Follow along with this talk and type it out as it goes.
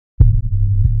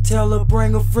Tell her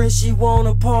bring a friend, she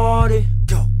wanna party.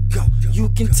 Go, go, go. You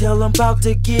can tell I'm about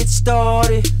to get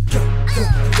started. Go, go,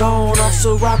 go. Gone off,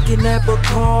 so rockin' that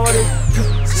Barcode.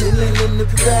 Chillin' in the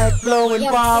back, blowing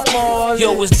Bob Marley.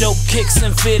 Yo, it's dope kicks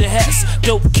and fitted hats.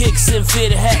 Dope kicks and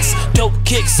fitted hats. Dope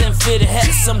kicks and fitted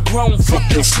hats. I'm grown,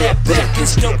 fucking snapback.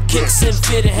 It's dope kicks and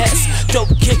fitted hats.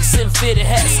 Dope kicks and fitted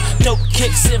hats. Dope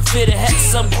kicks and fitted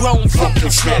hats. I'm grown,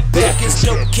 fucking snapback. It's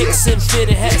dope kicks and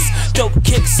fitted hats. Dope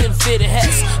kicks and fitted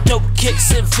hats. Dope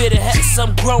kicks and fitted hats.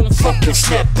 I'm grown, fucking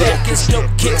snapback. It's dope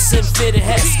kicks and fitted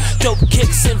hats. Dope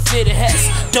kicks and fitted hats.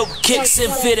 Dope kicks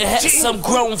and fitted hats. I'm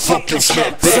grown, fucking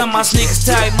snapback. Some my sneakers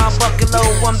tight, my bucket low.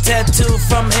 I'm tattooed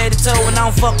from head to toe, and I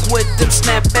don't fuck with them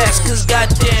snapbacks. Cause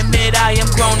goddamn it, I am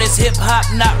grown. It's hip hop,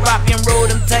 not rock and roll.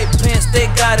 Them tight pants, they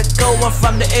gotta go. I'm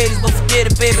from the 80s, but forget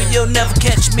it, baby. You'll never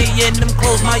catch me in them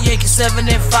clothes. My Yankee 7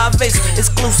 and 5 ace,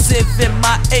 exclusive in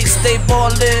my ace. They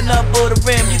ballin' up over the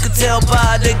rim. You can tell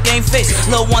by the game face.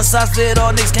 Little one size fit,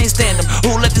 all niggas can't stand them.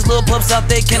 Who let these little pups out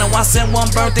there kennel? I sent one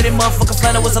burn through they motherfucking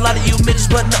flannel. Was a lot of you midgets,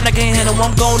 but nothing I can't handle.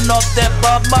 I'm going off that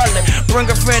Bob Marley. Bring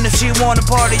a friend if she wanna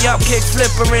party. I'll kick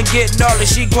flipper and get gnarly.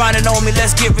 She grinding on me,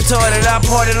 let's get retarded. I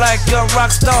party like a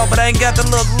rock star, but I ain't got to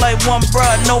look like one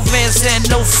bruh. No Vans and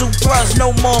no Supras,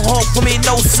 no more hope for me,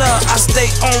 no sir. I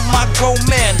stay on my grown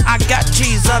man. I got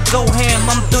cheese, I go ham.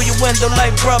 I'm through your window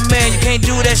like bruh man. You can't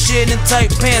do that shit in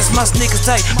tight pants. My sneakers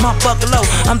tight, my bucket low.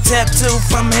 I'm tattooed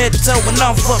from head to toe, and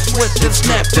I'm fucked with them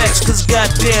snapbacks. Cause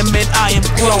goddamn it, I am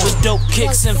grown. With dope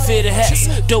kicks and fitted hats.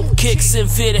 Dope kicks and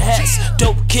fitted hats.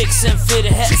 Dope kicks and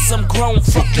fitted hats. I'm grown,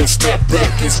 fucking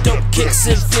snapback. It's dope kicks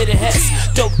and fitted hats.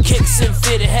 Dope kicks and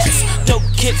fitted hats. Dope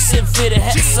kicks and fitted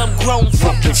hats. I'm grown,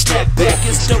 fucking snapback.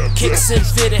 It's dope kicks and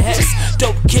fitted hats.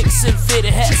 Dope kicks and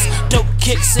fitted hats. Dope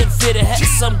kicks and fitted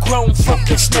hats. I'm grown,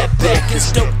 fucking snapback.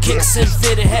 It's dope kicks and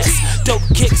fitted hats. Dope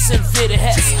kicks and fitted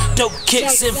hats. Dope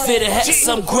kicks and fitted hats.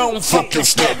 I'm grown, fucking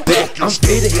snapback. I'm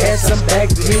fitted hats, I'm back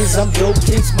jeans, I'm dope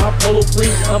kicks, my polo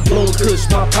green. I'm blowing kush,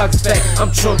 my pockets fat.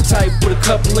 I'm trunk tight with a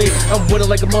couple in. I'm winning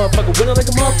like a motherfucker, winning like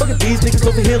a motherfucker. These niggas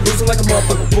over here losing like a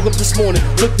motherfucker. Woke up this morning,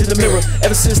 looked in the mirror.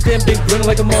 Ever since then, been grinning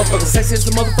like a motherfucker. Sexy as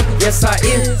a motherfucker, yes I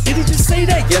is. Did he just say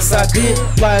that? Yes I did.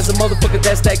 Fly as a motherfucker,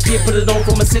 that's that kid. Put it on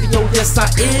from a city, oh yes I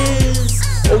is.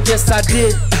 Oh yes I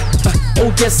did.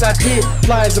 Oh yes I did.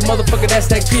 Fly as a motherfucker, that's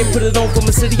that kid. Put it on from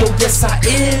a city, oh yes I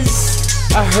is.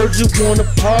 I heard you wanna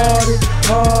party,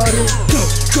 party. Go,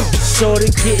 go.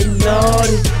 Shorty getting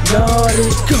naughty, naughty.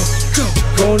 Go, go.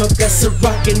 Going up, that's a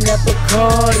rockin' that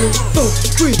Barcode.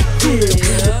 43,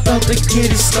 yeah. About to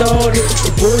get it started.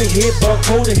 The boy here,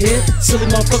 Barcode here. Silly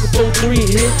motherfucker 43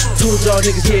 here. Told y'all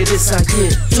niggas, yeah, this I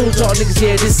get. Told y'all niggas,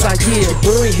 yeah, this I get. The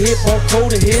boy here,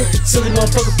 Barcode here. Silly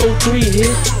motherfucker 43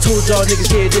 here. Told y'all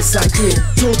niggas, yeah, this I get.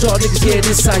 Told y'all niggas, yeah,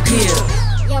 this I get.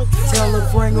 Tell her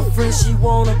bring a friend, she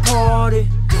wanna party.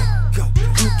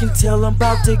 You can tell I'm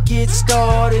about to get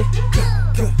started.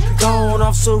 Gone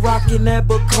off, so rockin' that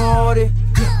Barcode.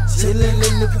 Chillin'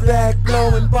 in the back,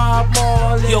 blowing Bob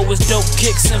Marley. Yo, it's dope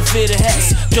kicks and fitted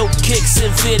hats. Dope kicks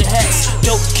and fitted hats.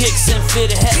 Dope kicks and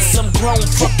fitted hats. I'm grown,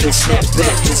 fucking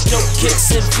snapback. It's dope kicks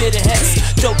and fitted hats.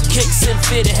 Dope kicks and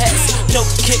fitted hats. Dope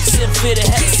kicks and fitted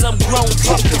hats. I'm grown,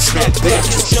 fucking snapback.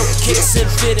 It's dope kicks and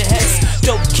fitted hats.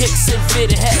 Dope kicks and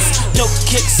fitted hats. Dope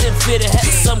kicks and fitted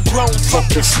hats. I'm grown,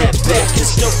 fucking snapback.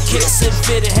 It's dope kicks and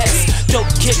fitted hats.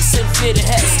 Dope kicks and fitted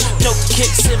hats. Dope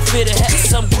kicks and fitted hats.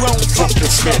 I'm grown,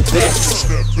 fucking snapback.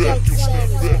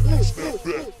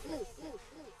 Snapback.